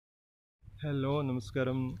Hello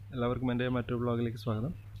നമസ്കാരം എല്ലാവർക്കും എൻ്റെ മറ്റൊരു വ്ളോഗിലേക്ക്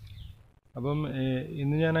സ്വാഗതം. അപ്പം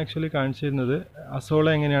ഇന്ന് ഞാൻ ആക്ച്വലി കാണിച്ചു തരുന്നത് അസോള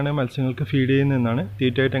എങ്ങനെയാണ് മത്സ്യങ്ങൾക്ക് ഫീഡ് ചെയ്യുന്നതെന്നാണ്,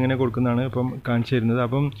 തീറ്റയായിട്ട് എങ്ങനെ കൊടുക്കുന്നതാണ് ഇപ്പം കാണിച്ചു തരുന്നത്.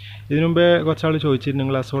 അപ്പം ഇതിനു മുമ്പേ കുറച്ചാൾ ചോദിച്ചിരുന്നു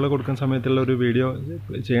നിങ്ങൾ അസോള കൊടുക്കുന്ന സമയത്തുള്ള ഒരു വീഡിയോ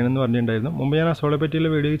ചെയ്യണമെന്ന് പറഞ്ഞിട്ടുണ്ടായിരുന്നു. മുമ്പ് ഞാൻ അസോളയെ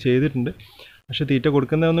പറ്റിയുള്ള വീഡിയോ ചെയ്തിട്ടുണ്ട്, പക്ഷേ തീറ്റ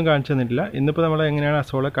കൊടുക്കുന്നതൊന്നും കാണിച്ചു തന്നിട്ടില്ല. ഇന്നിപ്പോൾ നമ്മൾ എങ്ങനെയാണ്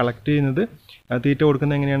അസോള കളക്ട് ചെയ്യുന്നത്, തീറ്റ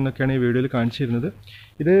കൊടുക്കുന്നത് എങ്ങനെയാണെന്നൊക്കെയാണ് ഈ വീഡിയോയിൽ കാണിച്ചു തരുന്നത്.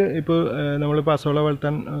 ഇത് ഇപ്പോൾ നമ്മളിപ്പോൾ അസോള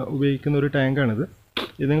വളർത്താൻ ഉപയോഗിക്കുന്ന ഒരു ടാങ്കാണിത്.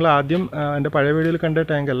 ഇത് നിങ്ങൾ ആദ്യം എൻ്റെ പഴയ വീഡിയോയിൽ കണ്ട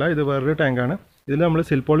ടാങ്കല്ല, ഇത് വേറൊരു ടാങ്കാണ്. ഇതിൽ നമ്മൾ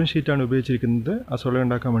സിൽപോളിൻ ഷീറ്റാണ് ഉപയോഗിച്ചിരിക്കുന്നത് അസോള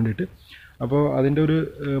ഉണ്ടാക്കാൻ വേണ്ടിയിട്ട്. അപ്പോൾ അതിൻ്റെ ഒരു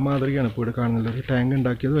മാതൃകയാണ് ഇപ്പോൾ ഇവിടെ കാണുന്നത്. ഒരു ടാങ്ക്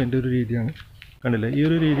ഉണ്ടാക്കിയതും അതിൻ്റെ ഒരു രീതിയാണ്, കണ്ടില്ലേ? ഈ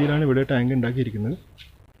ഒരു രീതിയിലാണ് ഇവിടെ ടാങ്ക് ഉണ്ടാക്കിയിരിക്കുന്നത്.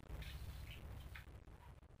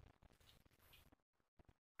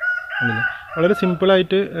 കണ്ടില്ലേ? വളരെ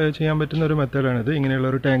സിമ്പിളായിട്ട് ചെയ്യാൻ പറ്റുന്ന ഒരു മെത്തേഡാണിത്. ഇങ്ങനെയുള്ള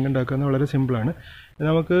ഒരു ടാങ്ക് ഉണ്ടാക്കുന്നത് വളരെ സിമ്പിളാണ്.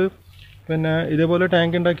 നമുക്ക് പിന്നെ ഇതേപോലെ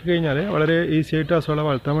ടാങ്ക് ഉണ്ടാക്കി കഴിഞ്ഞാൽ വളരെ ഈസി ആയിട്ട് അസോള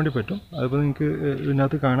വളർത്താൻ വേണ്ടി പറ്റും. അതിപ്പോൾ നിങ്ങൾക്ക്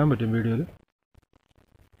ഇതിനകത്ത് കാണാൻ പറ്റും വീഡിയോയിൽ.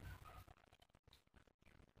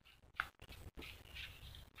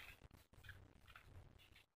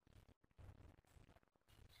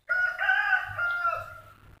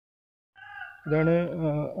 ഇതാണ്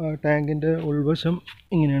ടാങ്കിൻ്റെ ഉൾവശം.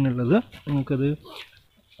 ഇങ്ങനെയാണുള്ളത്. നിങ്ങൾക്കത്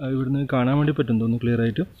ഇവിടുന്ന് കാണാൻ വേണ്ടി പറ്റും തോന്നുന്നു ക്ലിയർ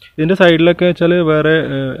ആയിട്ട്. ഇതിൻ്റെ സൈഡിലൊക്കെ വെച്ചാൽ വേറെ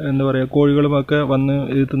എന്താ പറയുക, കോഴികളുമൊക്കെ വന്ന്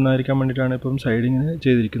ഇത് തിന്നായിരിക്കാൻ വേണ്ടിയിട്ടാണ് ഇപ്പം സൈഡിങ്ങനെ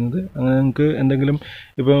ചെയ്തിരിക്കുന്നത്. അങ്ങനെ നമുക്ക് എന്തെങ്കിലും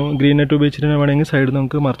ഇപ്പം ഗ്രീൻ നെറ്റ് ഉപയോഗിച്ചിട്ട് വേണമെങ്കിൽ സൈഡ്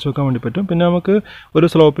നമുക്ക് മറച്ചു വെക്കാൻ വേണ്ടി പറ്റും. പിന്നെ നമുക്ക് ഒരു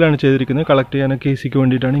സ്ലോപ്പിലാണ് ചെയ്തിരിക്കുന്നത്. കളക്ട് ചെയ്യാനൊക്കെ ഈസിക്ക്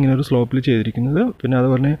വേണ്ടിയിട്ടാണ് ഇങ്ങനെ ഒരു സ്ലോപ്പിൽ ചെയ്തിരിക്കുന്നത്. പിന്നെ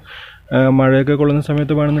അതുപോലെ മഴയൊക്കെ കൊള്ളുന്ന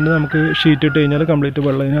സമയത്ത് വേണമെന്നുണ്ടെങ്കിൽ നമുക്ക് ഷീറ്റ് ഇട്ട് കഴിഞ്ഞാൽ കംപ്ലീറ്റ്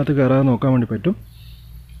വെള്ളം ഇതിനകത്ത് കയറാതെ നോക്കാൻ വേണ്ടി പറ്റും.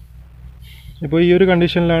 ഇപ്പോൾ ഈ ഒരു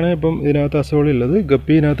കണ്ടീഷനിലാണ് ഇപ്പം ഇതിനകത്ത് അസോള ഉള്ളത്.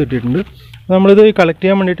 ഗപ്പി ഇതിനകത്ത് ഇട്ടിട്ടുണ്ട്. നമ്മളിത് കളക്ട്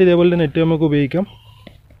ചെയ്യാൻ വേണ്ടിയിട്ട് ഇതേപോലെ നെറ്റ് നമുക്ക് ഉപയോഗിക്കാം.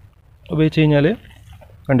 ഉപയോഗിച്ച് കഴിഞ്ഞാൽ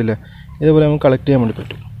കണ്ടില്ലേ, ഇതേപോലെ നമുക്ക് കളക്ട് ചെയ്യാൻ വേണ്ടി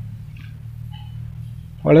പറ്റും.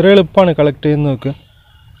 വളരെ എളുപ്പമാണ് കളക്ട് ചെയ്യുന്നതൊക്കെ.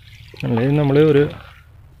 അല്ലെങ്കിൽ നമ്മൾ ഒരു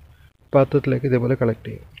പാത്രത്തിലേക്ക് ഇതേപോലെ കളക്ട്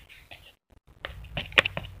ചെയ്യും.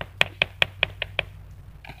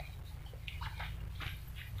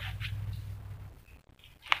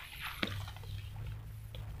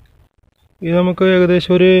 ഇത് നമുക്ക്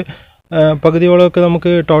ഏകദേശം ഒരു പകുതിയോളമൊക്കെ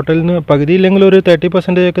നമുക്ക് ടോട്ടലിന്, പകുതി ഇല്ലെങ്കിൽ ഒരു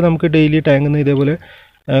 30% ഒക്കെ നമുക്ക് ഡെയിലി ടാങ്കിൽ നിന്ന് ഇതേപോലെ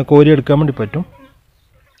കോരി എടുക്കാൻ വേണ്ടി പറ്റും.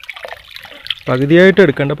 പകുതിയായിട്ട്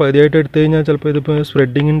എടുക്കേണ്ട, പകുതിയായിട്ട് എടുത്തു കഴിഞ്ഞാൽ ചിലപ്പോൾ ഇതിപ്പോൾ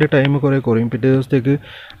സ്പ്രെഡിങ്ങിൻ്റെ ടൈം കുറേ കുറയും. പിറ്റേ ദിവസത്തേക്ക്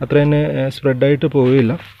അത്ര തന്നെ സ്പ്രെഡായിട്ട്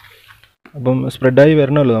പോവുകയില്ല. അപ്പം സ്പ്രെഡായി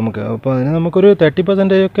വരണമല്ലോ നമുക്ക്. അപ്പോൾ അതിന് നമുക്കൊരു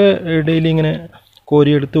 30% ഒക്കെ ഡെയിലി ഇങ്ങനെ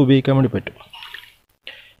കോരിയെടുത്ത് ഉപയോഗിക്കാൻ വേണ്ടി പറ്റും.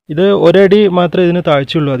 ഇത് ഒരടി മാത്രമേ ഇതിന്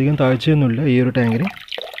താഴ്ചയുള്ളൂ, അധികം താഴ്ചയൊന്നുമില്ല ഈ ഒരു ടാങ്കിന്.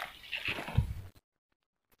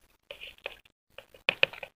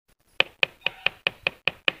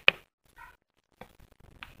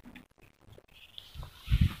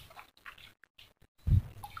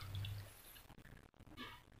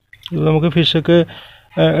 ഇത് നമുക്ക് ഫിഷൊക്കെ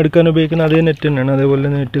എടുക്കാൻ ഉപയോഗിക്കുന്ന അതേ നെറ്റ് തന്നെയാണ്. അതേപോലെ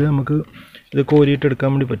നെറ്റിൽ നമുക്ക് ഇത് കോരിയിട്ട് എടുക്കാൻ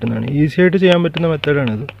വേണ്ടി പറ്റുന്നതാണ്. ഈസി ആയിട്ട് ചെയ്യാൻ പറ്റുന്ന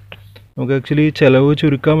മെത്തേഡാണിത്. നമുക്ക് ആക്ച്വലി ചിലവ്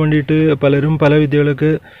ചുരുക്കാൻ വേണ്ടിയിട്ട് പലരും പല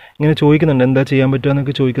വിദ്യകളൊക്കെ ഇങ്ങനെ ചോദിക്കുന്നുണ്ട്, എന്താ ചെയ്യാൻ പറ്റുക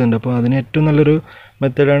എന്നൊക്കെ ചോദിക്കുന്നുണ്ട്. അപ്പോൾ അതിന് ഏറ്റവും നല്ലൊരു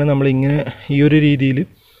മെത്തേഡാണ് നമ്മളിങ്ങനെ ഈ ഒരു രീതിയിൽ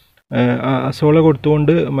അസോള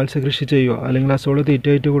കൊടുത്തുകൊണ്ട് മത്സ്യകൃഷി ചെയ്യുക, അല്ലെങ്കിൽ അസോള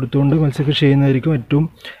തീറ്റയായിട്ട് കൊടുത്തുകൊണ്ട് മത്സ്യകൃഷി ചെയ്യുന്നതായിരിക്കും ഏറ്റവും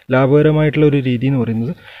ലാഭകരമായിട്ടുള്ള ഒരു രീതി എന്ന്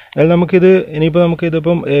പറയുന്നത്. അതായത് നമുക്കിത്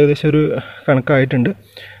നമുക്കിതിപ്പം ഏകദേശം ഒരു കണക്കായിട്ടുണ്ട്.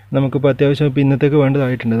 നമുക്കിപ്പോൾ അത്യാവശ്യം ഇപ്പോൾ ഇന്നത്തേക്ക്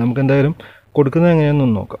വേണ്ടതായിട്ടുണ്ട്. നമുക്ക് എന്തായാലും കൊടുക്കുന്നത്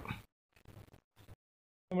എങ്ങനെയാണെന്നൊന്ന് നോക്കാം.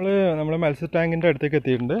 നമ്മൾ മത്സ്യ ടാങ്കിൻ്റെ അടുത്തേക്ക്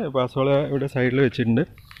എത്തിയിട്ടുണ്ട്. ഇപ്പോൾ അസോള ഇവിടെ സൈഡിൽ വെച്ചിട്ടുണ്ട്.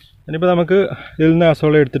 ഇനിയിപ്പോൾ നമുക്ക് ഇതിൽ നിന്ന്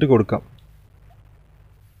അസോള എടുത്തിട്ട് കൊടുക്കാം.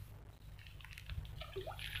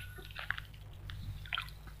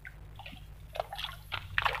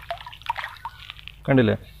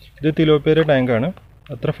 കണ്ടില്ലേ, ഇത് തിലോപ്പിയുടെ ടാങ്കാണ്.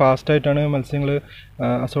 അത്ര ഫാസ്റ്റായിട്ടാണ് മത്സ്യങ്ങൾ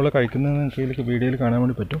അസോള കഴിക്കുന്നതെന്ന് എനിക്ക് വീഡിയോയിൽ കാണാൻ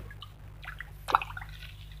വേണ്ടി പറ്റും.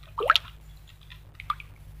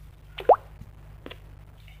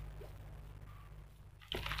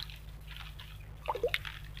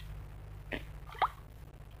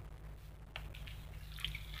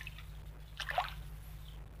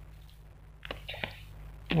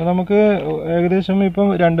 അപ്പോൾ നമുക്ക് ഏകദേശം ഇപ്പം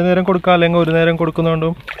 2 നേരം കൊടുക്കാം, അല്ലെങ്കിൽ 1 നേരം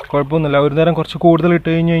കൊടുക്കുന്നതുകൊണ്ടും കുഴപ്പമൊന്നുമില്ല. 1 നേരം കുറച്ച് കൂടുതൽ ഇട്ട്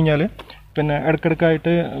കഴിഞ്ഞാൽ പിന്നെ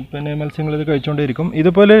ഇടയ്ക്കിടയ്ക്കായിട്ട് പിന്നെ മത്സ്യങ്ങൾ ഇത് കഴിച്ചുകൊണ്ടേയിരിക്കും.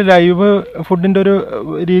 ഇതുപോലെ ലൈവ് ഫുഡിൻ്റെ ഒരു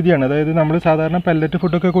രീതിയാണ്. അതായത് നമ്മൾ സാധാരണ പെല്ലറ്റ്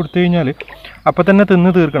ഫുഡൊക്കെ കൊടുത്തു കഴിഞ്ഞാൽ അപ്പോൾ തന്നെ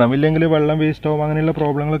തിന്ന് തീർക്കണം, ഇല്ലെങ്കിൽ വെള്ളം വേസ്റ്റോ അങ്ങനെയുള്ള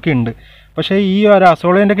പ്രോബ്ലങ്ങളൊക്കെ ഉണ്ട്. പക്ഷേ ഈ ഒരു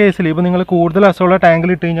അസോളേൻ്റെ കേസിൽ ഇപ്പോൾ നിങ്ങൾ കൂടുതൽ അസോള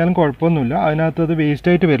ടാങ്കിൽ ഇട്ട് കഴിഞ്ഞാലും കുഴപ്പമൊന്നുമില്ല, അതിനകത്ത് അത്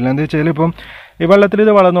വേസ്റ്റായിട്ട് വരില്ല. എന്താ വെച്ചാൽ ഇപ്പം ഈ വെള്ളത്തിൽ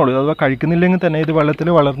ഇത് വളർന്നോളും. അഥവാ കഴിക്കുന്നില്ലെങ്കിൽ തന്നെ ഇത് വെള്ളത്തിൽ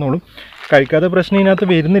വളർന്നോളും. കഴിക്കാത്ത പ്രശ്നം ഇതിനകത്ത്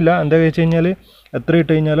വരുന്നില്ല. എന്താ വെച്ച് കഴിഞ്ഞാൽ എത്ര ഇട്ട്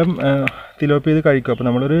കഴിഞ്ഞാലും തിലോപ്പി ഇത് കഴിക്കും.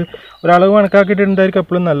 അപ്പോൾ ഒരളവ് കണക്കാക്കിയിട്ടുണ്ടായിരിക്കും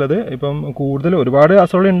എപ്പോഴും നല്ലത്. ഇപ്പം കൂടുതൽ ഒരുപാട്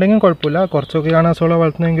അസോള ഉണ്ടെങ്കിൽ കുഴപ്പമില്ല, കുറച്ചൊക്കെയാണ് അസോള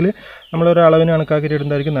വളർത്തുന്നതെങ്കിൽ നമ്മളൊരളവിന്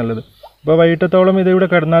കണക്കാക്കിയിട്ടുണ്ടായിരിക്കും നല്ലത്. അപ്പോൾ വൈകിട്ടത്തോളം ഇതിവിടെ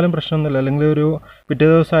കിടന്നാലും പ്രശ്നമൊന്നുമില്ല, അല്ലെങ്കിൽ ഒരു പിറ്റേ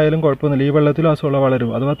ദിവസം ആയാലും കുഴപ്പമൊന്നുമില്ല. ഈ വെള്ളത്തിൽ അസോള വളരും,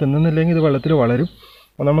 അഥവാ തിന്നുന്നില്ലെങ്കിൽ ഇത് വെള്ളത്തിൽ വളരും.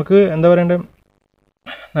 അപ്പോൾ നമുക്ക് എന്താ പറയണ്ടേ,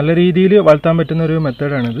 നല്ല രീതിയിൽ വളർത്താൻ പറ്റുന്ന ഒരു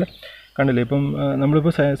മെത്തേഡാണിത്. കണ്ടില്ലേ, ഇപ്പം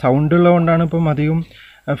നമ്മളിപ്പോൾ സൗണ്ട് ഉള്ളതുകൊണ്ടാണ് ഇപ്പം അധികം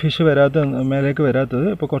ഫിഷ് മേലേക്ക് വരാത്തത്.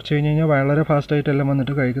 ഇപ്പോൾ കുറച്ച് കഴിഞ്ഞ് കഴിഞ്ഞാൽ വളരെ ഫാസ്റ്റായിട്ടെല്ലാം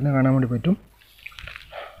വന്നിട്ട് കഴിക്കുന്നത് കാണാൻ വേണ്ടി പറ്റും.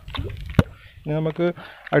 ഇനി നമുക്ക്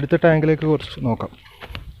അടുത്ത ടാങ്കിലേക്ക് കുറച്ച് നോക്കാം.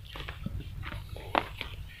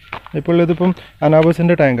 ഇപ്പോൾ ഇതിപ്പം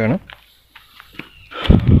അനാബസിൻ്റെ ടാങ്കാണ്.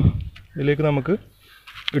 ഇതിലേക്ക് നമുക്ക്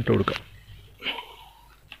ഇട്ട് കൊടുക്കാം.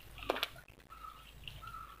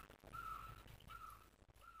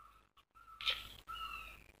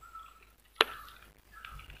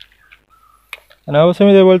 അനാവശ്യം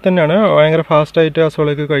ഇതേപോലെ തന്നെയാണ്, ഭയങ്കര ഫാസ്റ്റായിട്ട്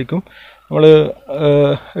അസോളയൊക്കെ കഴിക്കും. നമ്മൾ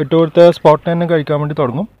ഇട്ട് കൊടുത്ത സ്പോട്ട് തന്നെ കഴിക്കാൻ വേണ്ടി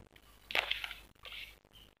തുടങ്ങും.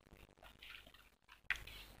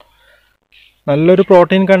 നല്ലൊരു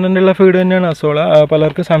പ്രോട്ടീൻ കണ്ടൻറ്റുള്ള ഫീഡ് തന്നെയാണ് അസോള.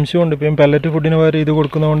 പലർക്കും സംശയമുണ്ട്, ഇപ്പം പെല്ലറ്റ് ഫുഡിന് പകരം ഇത്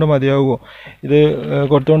കൊടുക്കുന്നതുകൊണ്ട് മതിയാവുമോ, ഇത്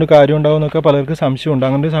കൊടുത്തുകൊണ്ട് കാര്യം ഉണ്ടാവും എന്നൊക്കെ പലർക്കും സംശയമുണ്ട്.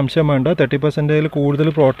 അങ്ങനെ ഒരു സംശയം വേണ്ട. 30% കൂടുതൽ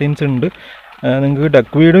പ്രോട്ടീൻസ് ഉണ്ട്. നിങ്ങൾക്ക്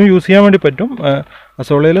ഡക്ക് വീഡും യൂസ് ചെയ്യാൻ വേണ്ടി പറ്റും.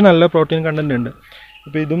 അസോളയിൽ നല്ല പ്രോട്ടീൻ കണ്ടൻറ്റ് ഉണ്ട്.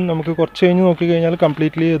 ഇപ്പോൾ ഇതും നമുക്ക് കുറച്ച് കഴിഞ്ഞ് നോക്കിക്കഴിഞ്ഞാൽ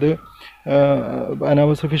കംപ്ലീറ്റ്ലി ഇത്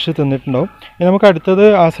അനാബസ് ഫിഷ് തിന്നിട്ടുണ്ടാവും. ഇനി നമുക്ക് അടുത്തത്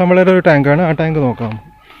ആസാം വളയുടെ ഒരു ടാങ്കാണ്. ആ ടാങ്ക് നോക്കാം.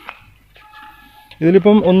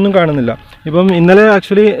 ഇതിലിപ്പം ഒന്നും കാണുന്നില്ല. ഇപ്പം ഇന്നലെ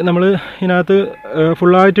ആക്ച്വലി നമ്മൾ ഇതിനകത്ത്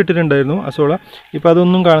ഫുള്ളായിട്ട് ഇട്ടിട്ടുണ്ടായിരുന്നു അസോള. ഇപ്പോൾ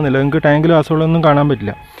അതൊന്നും കാണുന്നില്ല. നിങ്ങൾക്ക് ടാങ്കിൽ അസോള ഒന്നും കാണാൻ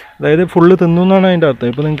പറ്റില്ല. അതായത് ഫുള്ള് തിന്നു എന്നാണ് അതിൻ്റെ അർത്ഥം.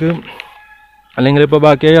 ഇപ്പോൾ നിങ്ങൾക്ക് അല്ലെങ്കിൽ ഇപ്പോൾ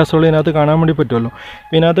ബാക്കിയായി അസോള ഇതിനകത്ത് കാണാൻ വേണ്ടി പറ്റുമല്ലോ.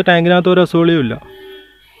 ഇപ്പോൾ ഇതിനകത്ത് ടാങ്കിനകത്ത് ഒരു അസോളയും ഇല്ല.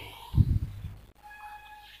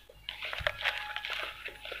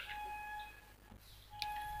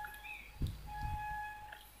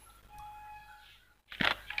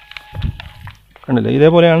 കണ്ടില്ലേ,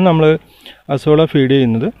 ഇതേപോലെയാണ് നമ്മൾ അസോള ഫീഡ്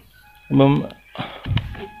ചെയ്യുന്നത്. അപ്പം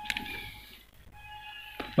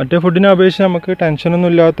മറ്റേ ഫുഡിനെ അപേക്ഷിച്ച് നമുക്ക് ടെൻഷനൊന്നും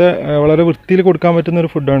ഇല്ലാത്ത വളരെ വൃത്തിയിൽ കൊടുക്കാൻ പറ്റുന്നൊരു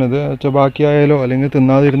ഫുഡാണിത്. ബാക്കിയായാലോ അല്ലെങ്കിൽ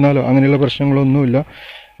തിന്നാതിരുന്നാലോ അങ്ങനെയുള്ള പ്രശ്നങ്ങളൊന്നുമില്ല.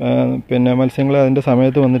 പിന്നെ മത്സ്യങ്ങൾ അതിൻ്റെ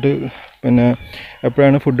സമയത്ത് വന്നിട്ട് പിന്നെ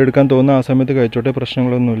എപ്പോഴാണ് ഫുഡ് എടുക്കാൻ തോന്നുന്നത് ആ സമയത്ത് കഴിച്ചോട്ടെ,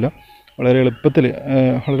 പ്രശ്നങ്ങളൊന്നുമില്ല. വളരെ എളുപ്പത്തിൽ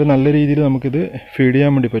വളരെ നല്ല രീതിയിൽ നമുക്കിത് ഫീഡ്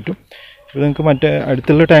ചെയ്യാൻ വേണ്ടി പറ്റും. ഇപ്പോൾ നിങ്ങൾക്ക് മറ്റേ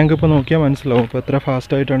അടുത്തുള്ള ടാങ്ക് ഇപ്പോൾ നോക്കിയാൽ മനസ്സിലാവും ഇപ്പോൾ എത്ര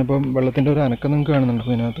ഫാസ്റ്റായിട്ടാണ്. ഇപ്പം വെള്ളത്തിൻ്റെ ഒരു അനക്കം നിങ്ങൾക്ക് കാണുന്നുണ്ട്.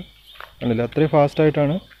 അപ്പോൾ ഇതിനകത്ത് കണ്ടില്ല, അത്രയും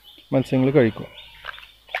ഫാസ്റ്റായിട്ടാണ് മത്സ്യങ്ങൾ കഴിക്കുക.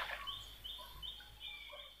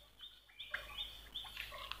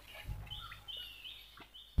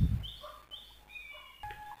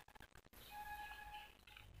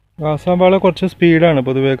 ആസാം വാള കുറച്ച് സ്പീഡാണ്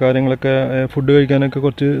പൊതുവേ, കാര്യങ്ങളൊക്കെ ഫുഡ് കഴിക്കാനൊക്കെ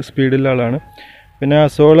കുറച്ച് സ്പീഡുള്ള ആളാണ്. പിന്നെ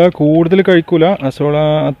അസോള കൂടുതൽ കഴിക്കില്ല. അസോള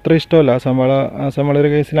അത്ര ഇഷ്ടമല്ല ആസാം വളയുടെ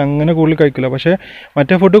കേസിൽ അങ്ങനെ കൂടുതൽ കഴിക്കില്ല. പക്ഷേ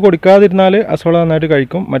മറ്റേ ഫുഡ് കൊടുക്കാതിരുന്നാൽ അസോള നന്നായിട്ട്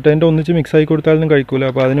കഴിക്കും. മറ്റേതിൻ്റെ ഒന്നിച്ച് മിക്സ് ആയി കൊടുത്താലൊന്നും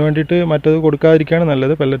കഴിക്കില്ല. അപ്പോൾ അതിന് വേണ്ടിയിട്ട് മറ്റേത് കൊടുക്കാതിരിക്കുകയാണ്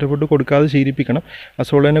നല്ലത്. പെല്ലറ്റ് ഫുഡ് കൊടുക്കാതെ ശീലിപ്പിക്കണം.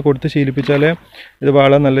 അസോള തന്നെ കൊടുത്ത് ശീലിപ്പിച്ചാലേ ഇത്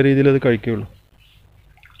വാള നല്ല രീതിയിൽ അത് കഴിക്കുകയുള്ളൂ.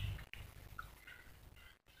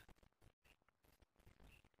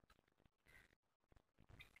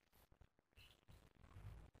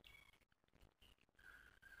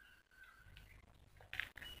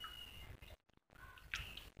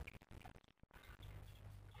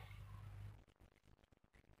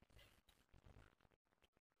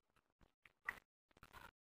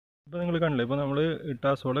 ഇപ്പോൾ നിങ്ങൾ കണ്ടില്ലേ, ഇപ്പോൾ നമ്മൾ ഇട്ട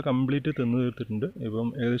അസോള കംപ്ലീറ്റ് തിന്ന് തീർത്തിട്ടുണ്ട്. ഇപ്പം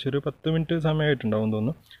ഏകദേശം ഒരു 10 മിനിറ്റ് സമയമായിട്ടുണ്ടാവും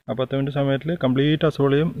തോന്നുന്നു. ആ 10 മിനിറ്റ് സമയത്തിൽ കംപ്ലീറ്റ്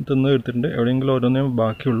അസോളയും തിന്ന് തീർത്തിട്ടുണ്ട്. എവിടെയെങ്കിലും ഓരോന്നേ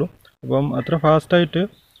ബാക്കിയുള്ളൂ. അപ്പം അത്ര ഫാസ്റ്റായിട്ട്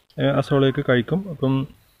അസോളയൊക്കെ കഴിക്കും. അപ്പം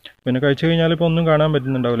പിന്നെ കഴിച്ചു കഴിഞ്ഞാൽ ഇപ്പോൾ ഒന്നും കാണാൻ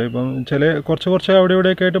പറ്റുന്നുണ്ടാവില്ല. ഇപ്പം കുറച്ച് അവിടെ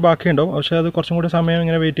ഇവിടെയൊക്കെ ആയിട്ട് ബാക്കിയുണ്ടാവും. പക്ഷേ അത് കുറച്ചും കൂടി സമയം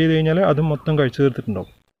ഇങ്ങനെ വെയിറ്റ് ചെയ്ത് കഴിഞ്ഞാൽ അതും മൊത്തം കഴിച്ചു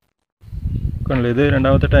തീർത്തിട്ടുണ്ടാവും. കണ്ടില്ലേ, ഇത്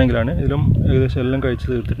രണ്ടാമത്തെ ടാങ്കിലാണ്. ഇതിലും ഏകദേശം എല്ലാം കഴിച്ചു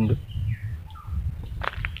തീർത്തിട്ടുണ്ട്.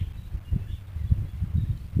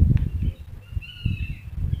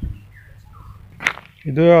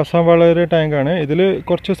 ഇത് ആസാം വാളയുടെ ടാങ്കാണ്. ഇതിൽ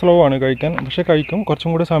കുറച്ച് സ്ലോ ആണ് കഴിക്കാൻ, പക്ഷേ കഴിക്കും. കുറച്ചും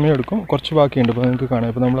കൂടെ സമയം എടുക്കും. കുറച്ച് ബാക്കിയുണ്ട്. ഇപ്പോൾ നിങ്ങൾക്ക് കാണാം.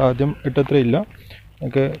 ഇപ്പോൾ നമ്മൾ ആദ്യം ഇട്ടത്ര ഇല്ല,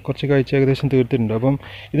 ഒക്കെ കുറച്ച് കഴിച്ച് ഏകദേശം തീർത്തിട്ടുണ്ട്. അപ്പം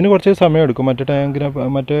ഇതിന് കുറച്ച് സമയം എടുക്കും.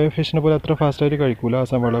 മറ്റേ ഫിഷിനെ പോലെ അത്ര ഫാസ്റ്റായിട്ട് കഴിക്കില്ല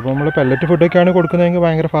ആസാം വാള. അപ്പോൾ നമ്മൾ പെല്ലറ്റ് ഫുഡൊക്കെയാണ് കൊടുക്കുന്നതെങ്കിൽ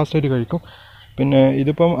ഭയങ്കര ഫാസ്റ്റായിട്ട് കഴിക്കും. പിന്നെ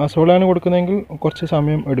ഇതിപ്പം അസോളാണ് കൊടുക്കുന്നതെങ്കിൽ കുറച്ച്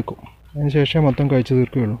സമയം എടുക്കും. അതിന് ശേഷം മൊത്തം കഴിച്ച്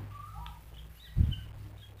തീർക്കുകയുള്ളൂ.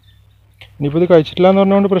 ഇനിയിപ്പോൾ ഇത് കഴിച്ചിട്ടില്ല എന്ന്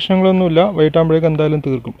പറഞ്ഞുകൊണ്ട് പ്രശ്നങ്ങളൊന്നുമില്ല. വൈകിട്ടാകുമ്പോഴേക്കും എന്തായാലും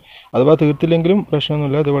തീർക്കും. അഥവാ തീർത്തില്ലെങ്കിലും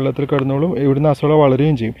പ്രശ്നമൊന്നുമില്ല. അത് വെള്ളത്തിൽ കിടന്നോളും. ഇവിടുന്ന് അസോള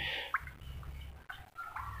വളരുകയും ചെയ്യും.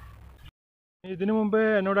 ഇതിനു മുമ്പേ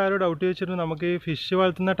എന്നോട് ആരോ ഡൗട്ട് ചോദിച്ചിരുന്നു, നമുക്ക് ഈ ഫിഷ്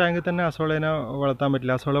വളർത്തുന്ന ടാങ്കിൽ തന്നെ അസോളേനെ വളർത്താൻ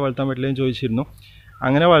പറ്റില്ല, അസോള വളർത്താൻ പറ്റില്ല എന്ന് ചോദിച്ചിരുന്നു.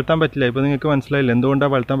 അങ്ങനെ വളർത്താൻ പറ്റില്ല. ഇപ്പോൾ നിങ്ങൾക്ക് മനസ്സിലായില്ല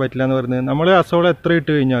എന്തുകൊണ്ടാണ് വളർത്താൻ പറ്റില്ല എന്ന് പറയുന്നത്. നമ്മൾ അസോള എത്ര ഇട്ട്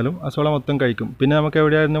കഴിഞ്ഞാലും അസോള മൊത്തം കഴിക്കും. പിന്നെ നമുക്ക്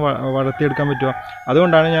എവിടെയായിരുന്നു വളർത്തിയെടുക്കാൻ പറ്റുക.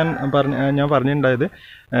 അതുകൊണ്ടാണ് ഞാൻ പറഞ്ഞിട്ടുണ്ടായത്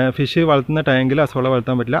ഫിഷ് വളർത്തുന്ന ടാങ്കിൽ അസോള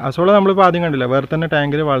വളർത്താൻ പറ്റില്ല. അസോള നമ്മളിപ്പോൾ ആദ്യം കണ്ടില്ല, വേറെ തന്നെ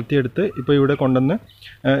ടാങ്കിൽ വളർത്തിയെടുത്ത് ഇപ്പോൾ ഇവിടെ കൊണ്ടുവന്ന്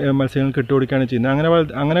മത്സ്യങ്ങൾക്ക് ഇട്ട് കൊടുക്കുകയാണ്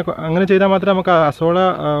ചെയ്യുന്നത്. അങ്ങനെ ചെയ്താൽ മാത്രമേ നമുക്ക് അസോള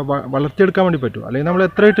വളർത്തിയെടുക്കാൻ വേണ്ടി പറ്റൂ. അല്ലെങ്കിൽ നമ്മൾ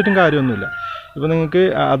എത്ര ഇട്ടിട്ടും കാര്യമൊന്നുമില്ല. ഇപ്പോൾ നിങ്ങൾക്ക്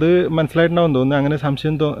അത് മനസ്സിലായിട്ടുണ്ടാവും തോന്നുന്നു. അങ്ങനെ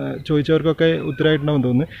സംശയം ചോദിച്ചവർക്കൊക്കെ ഉത്തരമായിട്ടുണ്ടാവും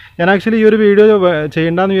തോന്നുന്നു. ഞാൻ ആക്ച്വലി ഈ ഒരു വീഡിയോ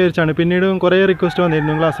ചെയ്യേണ്ടെന്ന് വിചാരിച്ചാണ്. പിന്നീട് കുറേ റിക്വസ്റ്റ്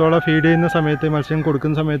വന്നിരുന്നു, നിങ്ങൾ അസോള ഫീഡ് ചെയ്യുന്ന സമയത്ത്, മത്സ്യം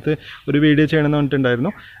കൊടുക്കുന്ന സമയത്ത് ഒരു വീഡിയോ ചെയ്യണമെന്ന്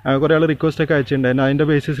പറഞ്ഞിട്ടുണ്ടായിരുന്നു. കുറേ ആൾ റിക്വസ്റ്റൊക്കെ അയച്ചിട്ടുണ്ടായിരുന്നു. അതിൻ്റെ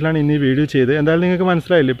ബേസിസിലാണ് ഇന്ന് ഈ വീഡിയോ ചെയ്ത്. എന്തായാലും നിങ്ങൾക്ക്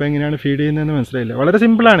മനസ്സിലായില്ല ഇപ്പോൾ എങ്ങനെയാണ് ഫീഡ് ചെയ്യുന്നതെന്ന് മനസ്സിലായില്ല. വളരെ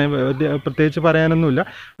സിമ്പിളാണ്, പ്രത്യേകിച്ച് പറയാനൊന്നുമില്ല.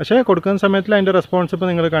 പക്ഷേ കൊടുക്കുന്ന സമയത്തിൽ അതിൻ്റെ റെസ്പോൺസ് ഇപ്പോൾ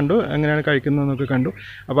നിങ്ങൾ കണ്ടു, എങ്ങനെയാണ് കഴിക്കുന്നതെന്നൊക്കെ കണ്ടു.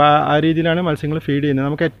 അപ്പോൾ ആ രീതിയിലാണ് മത്സ്യങ്ങൾ ഫീഡ് ചെയ്യുന്നത്.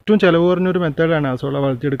 നമുക്ക് ഏറ്റവും ചിലവ് കുറഞ്ഞൊരു മെത്തേഡാണ് അസോള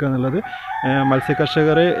വളർത്തിയെടുക്കുക എന്നുള്ളത്.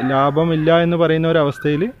 മത്സ്യകർഷകർ ലാഭമില്ല എന്ന് പറയുന്ന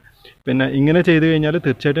ഒരവസ്ഥയിൽ പിന്നെ ഇങ്ങനെ ചെയ്തു കഴിഞ്ഞാൽ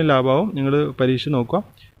തീർച്ചയായിട്ടും ലാഭമാവും. നിങ്ങൾ പരീക്ഷിച്ച് നോക്കുക.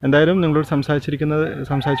 എന്തായാലും നിങ്ങളോട്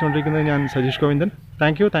സംസാരിച്ചുകൊണ്ടിരിക്കുന്നത് ഞാൻ Sajeesh Govindan.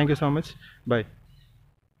 Thank you so much. By.